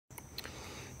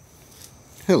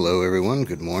Hello everyone,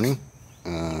 good morning.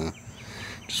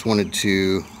 Just wanted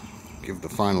to give the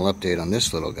final update on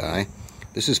this little guy.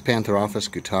 This is Pantherophis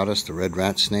guttatus, the red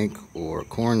rat snake or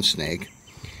corn snake.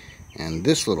 And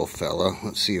this little fella,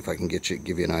 let's see if I can give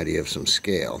you an idea of some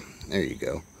scale. There you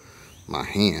go. My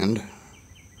hand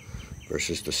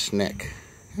versus the snake.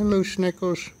 Hello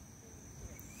snickles.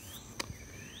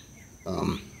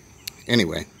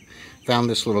 Anyway, found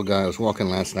this little guy. I was walking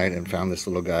last night and found this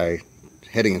little guy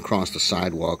heading across the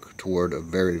sidewalk toward a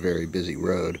very, very busy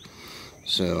road.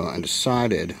 So I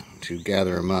decided to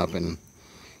gather him up and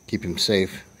keep him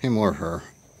safe, him or her,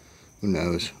 who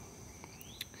knows.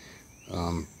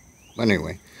 But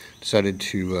anyway, decided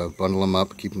to bundle him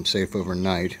up, keep him safe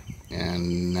overnight,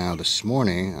 and now this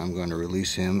morning I'm going to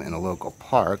release him in a local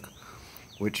park,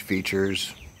 which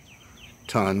features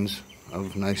tons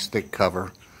of nice thick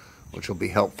cover, which will be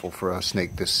helpful for a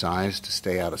snake this size to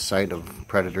stay out of sight of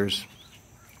predators.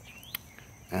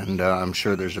 And I'm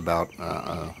sure there's about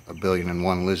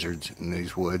 1,000,000,001 lizards in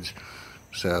these woods,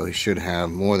 so he should have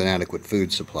more than adequate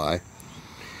food supply.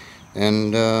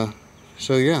 And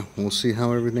so yeah, we'll see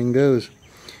how everything goes.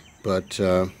 But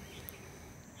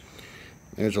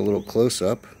there's a little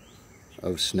close-up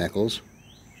of Sneckles,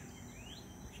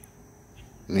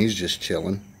 and he's just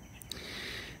chilling.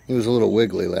 He was a little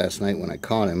wiggly last night when I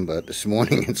caught him, but this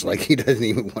morning it's like he doesn't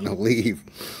even want to leave.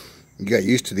 You got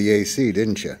used to the AC,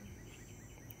 didn't you?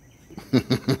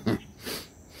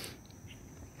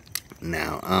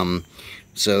 Now,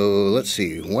 so let's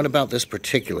see. What about this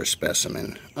particular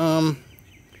specimen?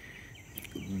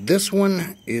 This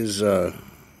one is,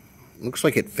 looks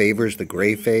like it favors the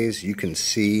gray phase. You can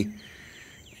see,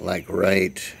 like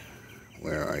right,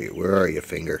 where are you? Where are you,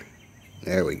 finger?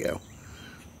 There we go.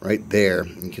 Right there,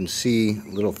 you can see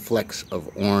little flecks of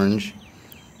orange.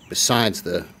 Besides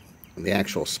the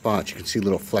actual spots, you can see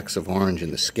little flecks of orange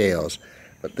in the scales.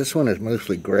 But this one is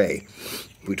mostly gray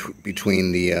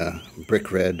between the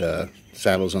brick red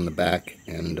saddles on the back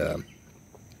and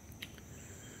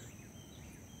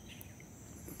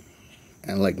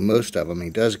like most of them,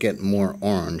 he does get more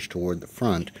orange toward the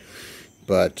front.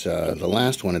 But the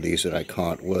last one of these that I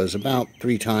caught was about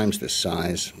 3 times this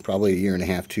size, probably 1.5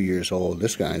 years, 2 years old.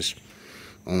 This guy's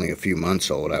only a few months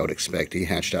old, I would expect. He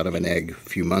hatched out of an egg a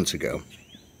few months ago.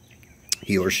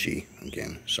 He or she,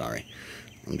 again, sorry.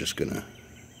 I'm just going to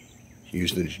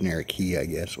use the generic he, I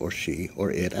guess, or she,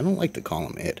 or it. I don't like to call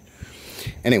him it.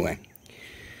 Anyway,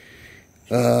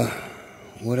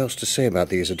 what else to say about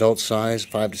these? Adult size,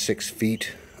 5 to 6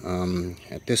 feet.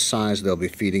 At this size, they'll be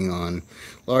feeding on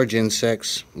large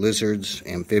insects, lizards,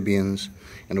 amphibians,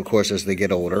 and of course, as they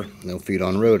get older, they'll feed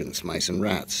on rodents, mice and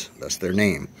rats, thus their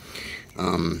name.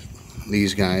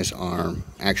 These guys are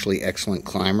actually excellent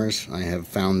climbers. I have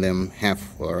found them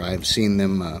I've seen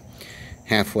them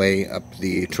halfway up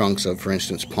the trunks of, for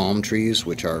instance, palm trees,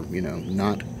 which are, you know,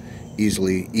 not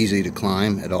easy to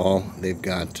climb at all. They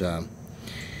don't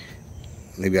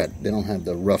have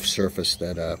the rough surface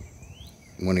that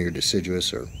one of your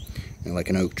deciduous or, you know, like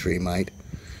an oak tree might.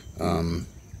 But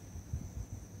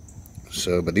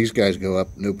these guys go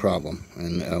up no problem,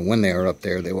 and when they are up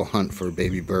there, they will hunt for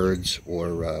baby birds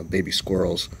or baby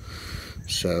squirrels.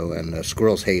 And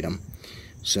squirrels hate them.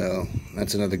 So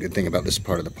that's another good thing about this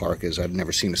part of the park, is I've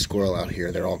never seen a squirrel out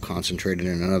here. They're all concentrated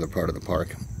in another part of the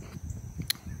park.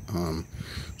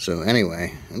 So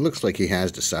anyway, it looks like he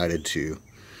has decided to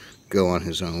go on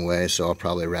his own way, so I'll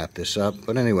probably wrap this up.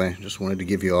 But anyway, just wanted to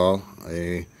give you all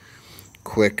a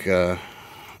quick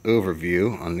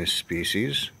overview on this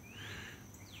species.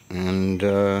 And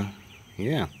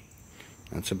yeah,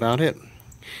 that's about it.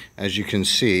 As you can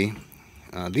see,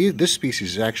 this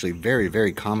species is actually very,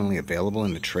 very commonly available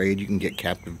in the trade. You can get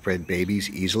captive bred babies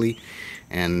easily,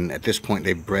 and at this point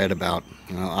they've bred about,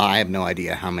 I have no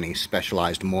idea how many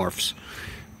specialized morphs,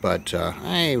 but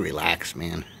hey, relax,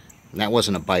 man. That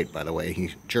wasn't a bite, by the way.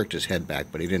 He jerked his head back,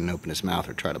 but he didn't open his mouth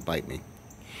or try to bite me.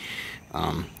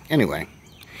 Anyway,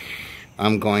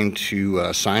 I'm going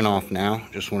to sign off now.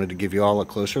 Just wanted to give you all a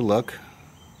closer look,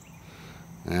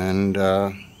 and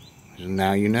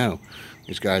now you know.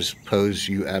 These guys pose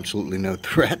you absolutely no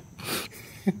threat.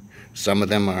 Some of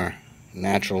them are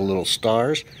natural little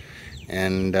stars,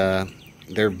 and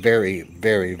they're very,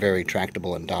 very, very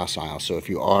tractable and docile. So if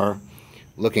you are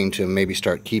looking to maybe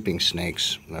start keeping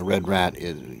snakes, a red rat,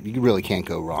 you really can't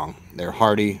go wrong. They're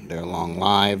hardy, they're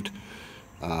long-lived,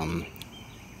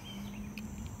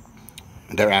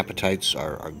 their appetites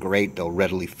are great. They'll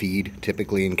readily feed,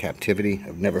 typically in captivity.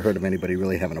 I've never heard of anybody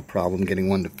really having a problem getting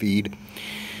one to feed.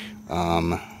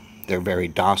 They're very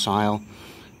docile.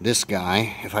 This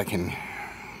guy, if I can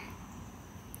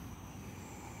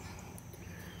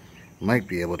Might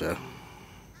be able to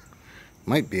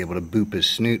boop his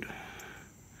snoot.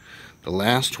 The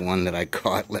last one that I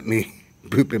caught let me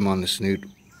boop him on the snoot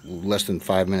less than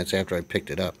 5 minutes after I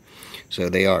picked it up. So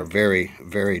they are very,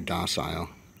 very docile.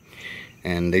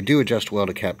 And they do adjust well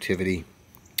to captivity.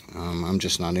 I'm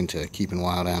just not into keeping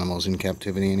wild animals in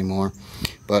captivity anymore.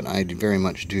 But I very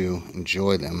much do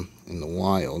enjoy them in the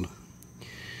wild.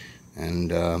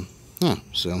 And, yeah,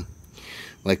 so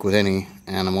like with any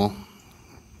animal,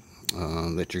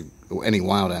 any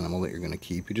wild animal that you're going to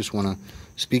keep, you just want to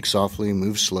speak softly,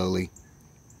 move slowly,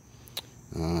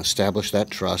 establish that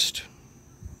trust.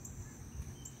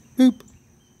 Boop.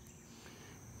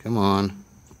 Come on.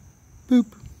 Boop.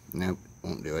 Nope,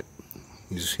 won't do it.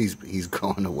 He's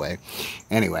going away.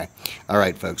 Anyway, all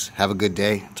right, folks. Have a good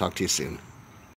day. Talk to you soon.